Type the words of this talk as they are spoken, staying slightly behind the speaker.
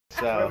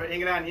We have an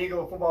Engadine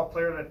Eagle football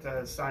player that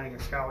is signing a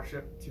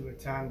scholarship to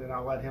attend, and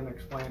I'll let him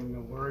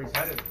explain where he's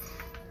headed.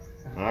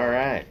 All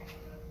right.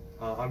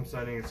 I'm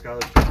signing a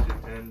scholarship to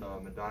attend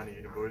Madonna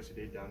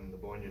University down in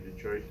Livonia,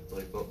 Detroit to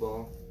play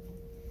football.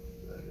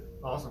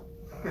 Awesome.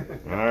 All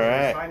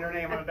right. Sign your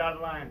name on the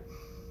dotted line.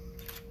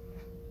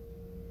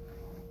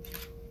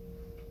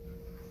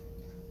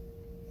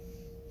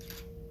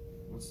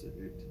 What's the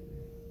date today?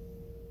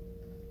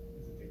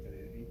 Is it date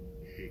today?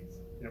 8th.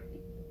 Yep.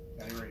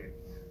 January 8th.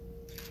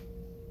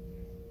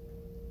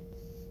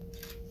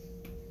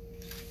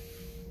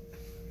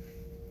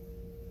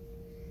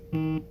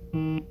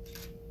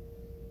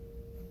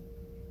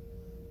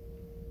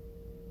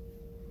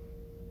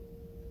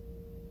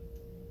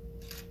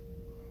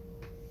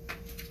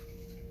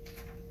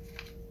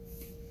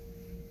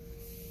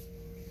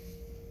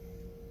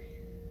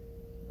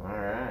 All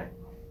right.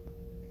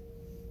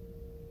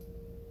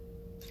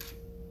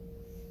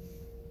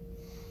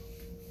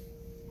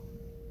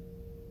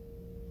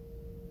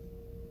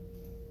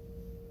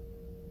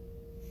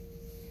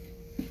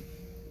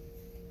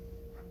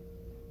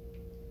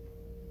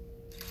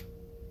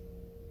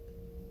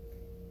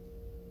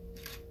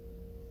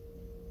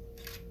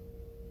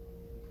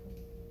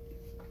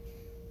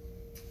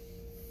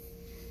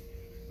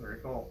 Very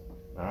cool.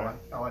 All right.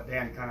 I'll let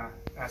Dan kind of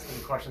ask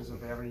any questions if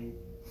they have any.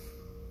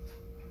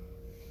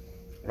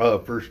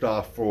 First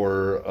off,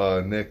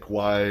 for Nick,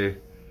 why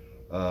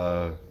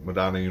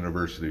Madonna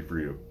University for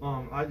you?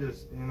 I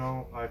just,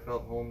 I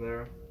felt home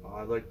there.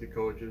 I liked the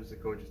coaches. The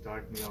coaches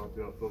talked to me all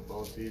throughout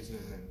football season,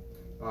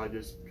 and I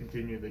just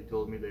continually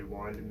told me they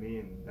wanted me,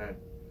 and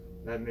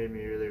that made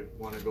me really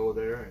want to go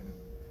there.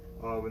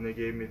 And when they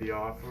gave me the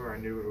offer, I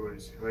knew it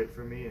was right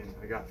for me, and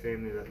I got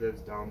family that lives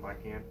down by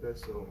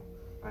campus, so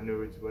I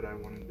knew it's what I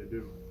wanted to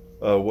do.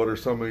 What are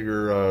some of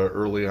your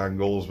early on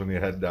goals when you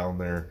head down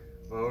there?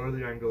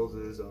 Early on goals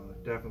is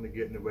definitely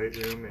get in the weight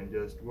room and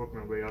just work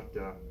my way up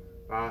to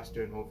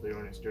faster and hopefully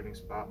earn a starting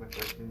spot my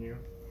freshman year.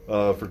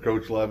 For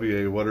Coach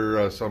Levier, what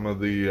are some of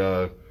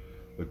the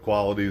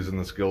qualities and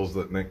the skills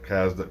that Nick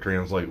has that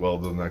translate well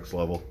to the next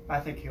level? I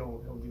think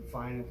he'll do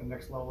fine at the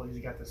next level. He's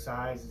got the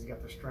size, he's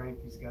got the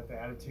strength, he's got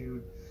the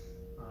attitude.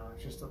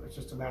 It's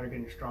just a matter of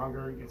getting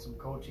stronger, get some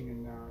coaching,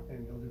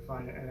 and he'll do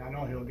fine. And I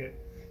know he'll get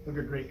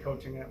great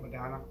coaching at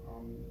Madonna.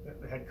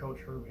 The head coach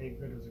Herb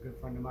Haygood was a good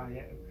friend of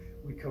mine.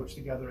 We coached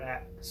together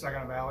at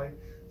Saginaw Valley,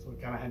 so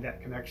we kind of had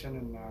that connection.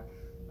 And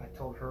I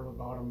told Herb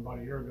about him about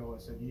a year ago.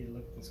 I said, "You need to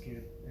look at this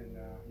kid." And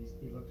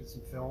he looked at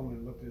some film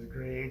and looked at his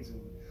grades,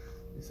 and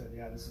he said,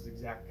 "Yeah, this is the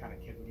exact kind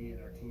of kid we need in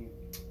our team."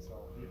 So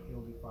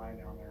he'll do fine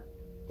down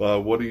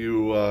there. What do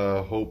you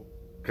hope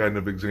kind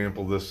of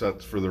example this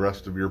sets for the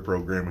rest of your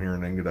program here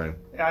in Engadine?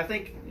 Yeah, I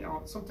think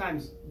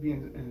sometimes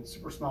being in a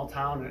super small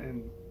town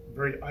and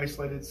very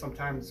isolated,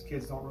 sometimes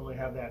kids don't really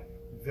have that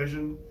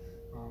vision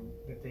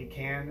that they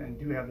can and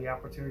do have the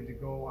opportunity to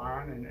go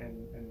on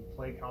and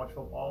play college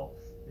football,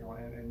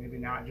 and maybe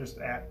not just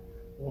at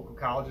local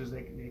colleges.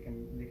 They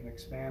can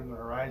expand their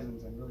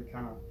horizons and really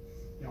kind of,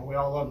 we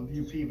all love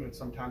the UP, but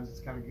sometimes it's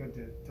kind of good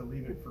to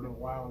leave it for a little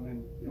while, and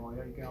then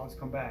you can always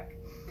come back.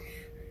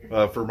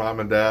 For Mom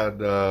and Dad,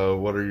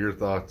 what are your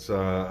thoughts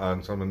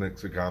on some of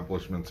Nick's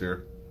accomplishments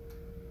here?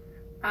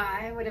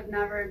 I would have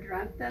never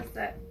dreamt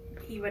that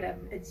he would have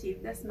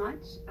achieved this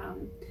much.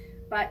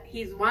 But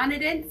he's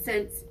wanted it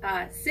since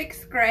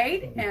 6th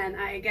grade, and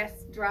I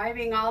guess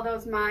driving all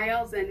those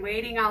miles and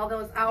waiting all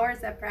those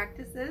hours at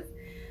practices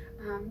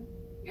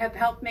have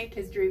helped make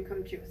his dream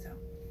come true. So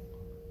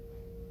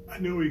I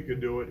knew he could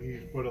do it.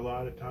 He's put a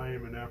lot of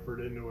time and effort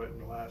into it in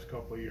the last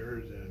couple of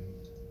years, and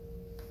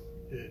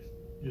it's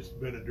just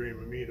been a dream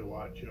of me to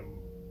watch him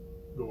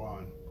go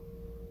on.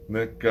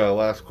 Nick,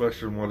 last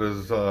question. What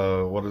has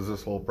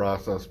this whole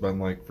process been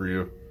like for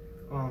you?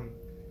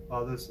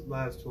 This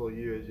last whole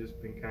year has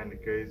just been kind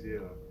of crazy.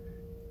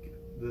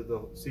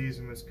 The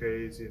season was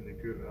crazy, and the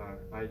group,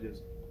 I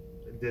just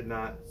did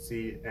not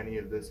see any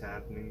of this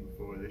happening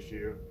before this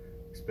year,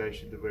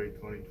 especially the way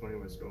 2020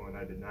 was going.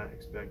 I did not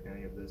expect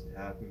any of this to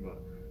happen, but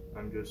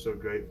I'm just so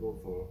grateful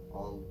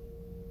for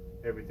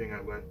everything I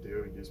went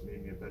through. It just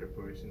made me a better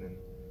person and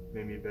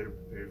made me better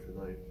prepared for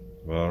life.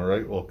 All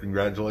right. Well,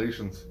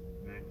 congratulations.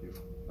 Thank you.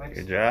 Thanks.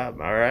 Good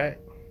job. All right.